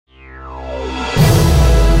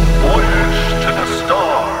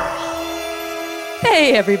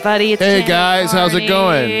Hey, everybody. It's Hey, Janet guys. How's it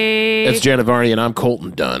going? Varney. It's Janet Varney, and I'm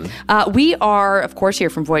Colton Dunn. We are, of course, here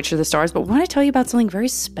from Voyage to the Stars, but we want to tell you about something very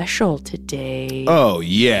special today. Oh,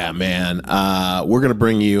 yeah, man. We're going to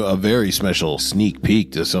bring you a very special sneak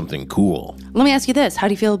peek to something cool. Let me ask you this. How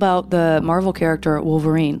do you feel about the Marvel character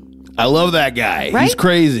Wolverine? I love that guy. Right? He's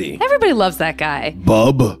crazy. Everybody loves that guy.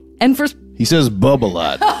 Bub. And for He says bub a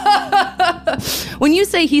lot. when you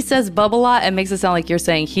say he says bub a lot, it makes it sound like you're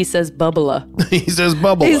saying he says bubbla. He says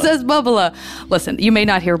bubble. He says bubbla. Listen, you may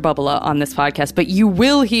not hear bubbla on this podcast, but you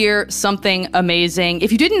will hear something amazing.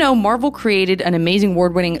 If you didn't know, Marvel created an amazing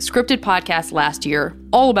award-winning scripted podcast last year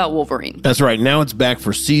all about Wolverine. That's right. Now it's back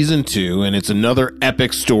for season 2, and it's another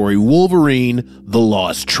epic story, Wolverine, The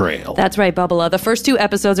Lost Trail. That's right, Bubbla. The first 2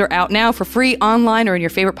 episodes are out now for free online or in your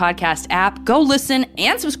favorite podcast app. Go listen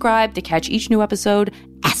and subscribe to catch each new episode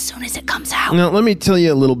as soon as it comes out. Now, let me tell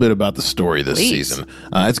you a little bit about the story this Please. season.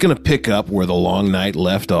 It's going to pick up where the long night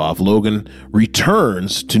left off. Logan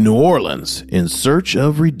returns to New Orleans in search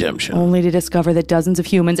of redemption. Only to discover that dozens of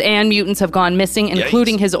humans and mutants have gone missing,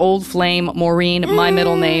 including his old flame, Maureen, my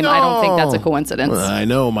middle name. I don't think that's a coincidence. I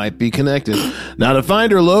know, might be connected. Now, to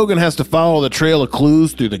find her, Logan has to follow the trail of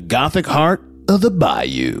clues through the gothic heart of the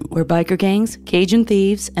bayou. Where biker gangs, Cajun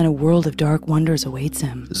thieves, and a world of dark wonders awaits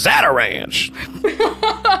him. Zataranch!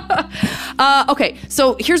 Okay,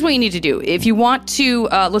 so here's what you need to do. If you want to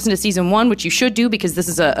listen to season 1, which you should do because this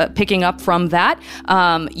is picking up from that,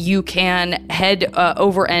 you can head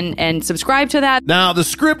over and subscribe to that. Now, the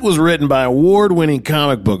script was written by award-winning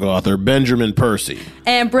comic book author Benjamin Percy.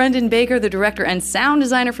 And Brendan Baker, the director and sound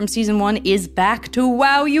designer from season 1, is back to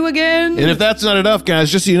wow you again. And if that's not enough,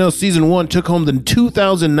 guys, just so you know, season 1 took home the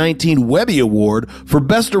 2019 Webby Award for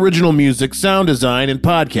Best Original Music, Sound Design, and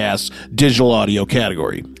Podcasts, Digital Audio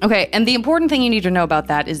category. Okay, and the important thing you need to know about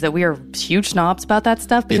that is that we are huge snobs about that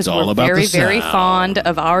stuff because It's all we're about very, the very sound. fond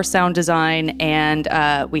of our sound design, and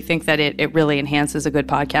we think that it really enhances a good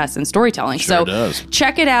podcast and storytelling. Sure So does.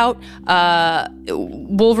 check it out.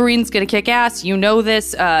 Wolverine's going to kick ass. You know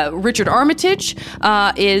this. Richard Armitage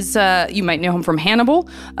is, you might know him from Hannibal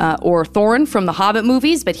or Thorin from the Hobbit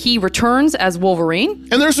movies, but he returns as Wolverine.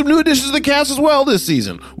 And there's some new additions to the cast as well this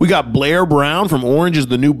season. We got Blair Brown from Orange is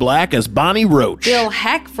the New Black as Bonnie Roach. Bill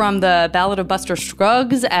Heck from the Ballad of Buster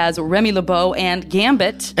Scruggs as Remy LeBeau and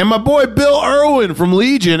Gambit. And my boy Bill Irwin from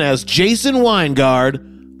Legion as Jason Weingard,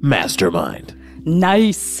 Mastermind.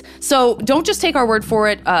 Nice. So don't just take our word for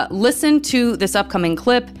it. Listen to this upcoming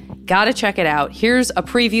clip. Gotta check it out. Here's a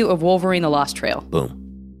preview of Wolverine: The Lost Trail. Boom.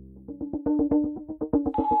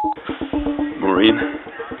 Maureen,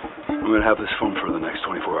 I'm going to have this phone for the next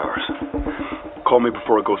 24 hours. Call me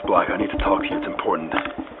before it goes black. I need to talk to you. It's important.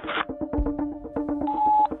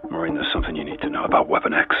 Maureen, there's something you need to know about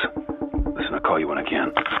Weapon X. Listen, I'll call you when I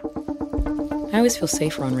can. I always feel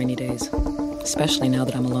safer on rainy days, especially now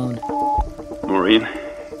that I'm alone. Maureen,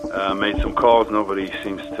 made some calls. Nobody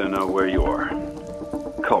seems to know where you are.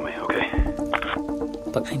 Call me, okay?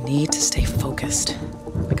 But I need to stay focused,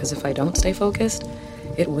 because if I don't stay focused,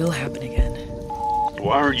 it will happen again.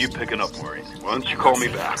 Why aren't you picking up, Maureen? Why don't you call me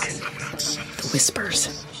back? The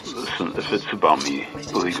whispers. Listen, if it's about me,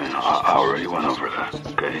 believe me, I already went over that,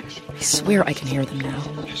 okay? I swear I can hear them now.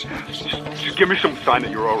 Just give me some sign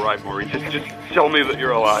that you're all right, Maureen. Just tell me that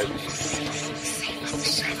you're alive. Just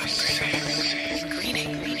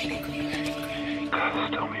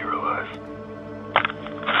tell me you're alive.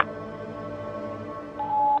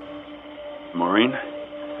 Maureen,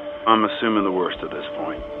 I'm assuming the worst at this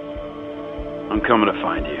point. I'm coming to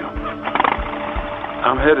find you.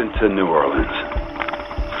 I'm heading to New Orleans.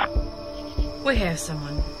 We have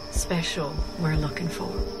someone special we're looking for.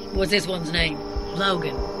 What's this one's name?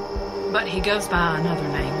 Logan. But he goes by another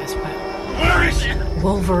name as well. Where is she?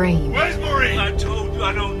 Wolverine. Where's Maureen? I told you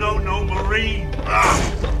I don't know no Marine.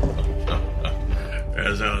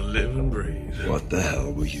 As I live and breathe. What the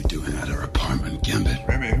hell were you doing at our apartment, Gambit?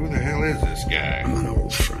 Remy, who the hell is this guy? I'm an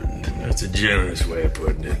old friend. That's a generous way of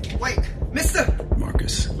putting it. Wait, mister!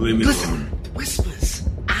 Marcus. Leave me Listen, alone. whispers.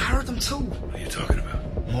 I heard them too. What are you talking about?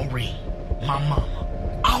 Maureen, my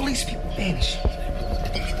mama. All these people vanish.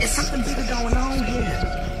 There's something bigger going on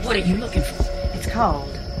here. What are you looking for? It's called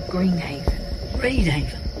Greenhaven.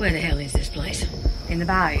 Greenhaven. Where the hell is this place? In the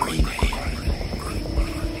bayou.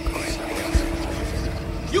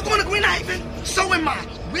 You going to Greenhaven? So am I.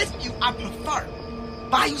 With you, I prefer.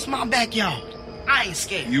 Bayou's my backyard. I ain't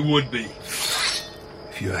scared. You would be.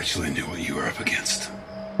 If you actually knew what you were up against.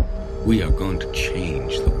 We are going to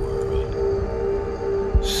change the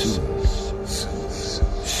world. Soon.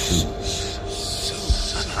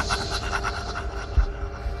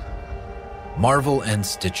 Marvel and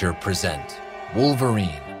Stitcher present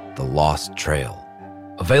Wolverine, The Lost Trail.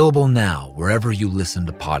 Available now wherever you listen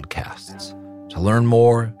to podcasts. To learn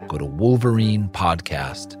more, go to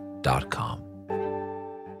wolverinepodcast.com.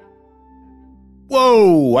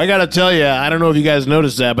 Whoa, I gotta tell you, I don't know if you guys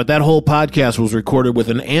noticed that, but that whole podcast was recorded with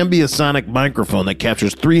an Ambiosonic microphone that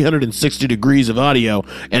captures 360 degrees of audio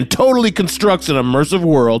and totally constructs an immersive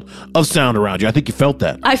world of sound around you. I think you felt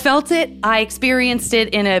that. I felt it. I experienced it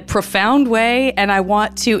in a profound way, and I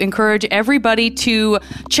want to encourage everybody to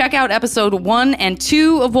check out episode 1 and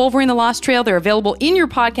 2 of Wolverine the Lost Trail. They're available in your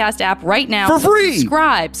podcast app right now. For free!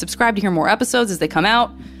 Subscribe to hear more episodes as they come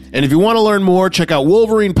out. And if you want to learn more, check out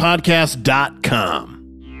WolverinePodcast.com.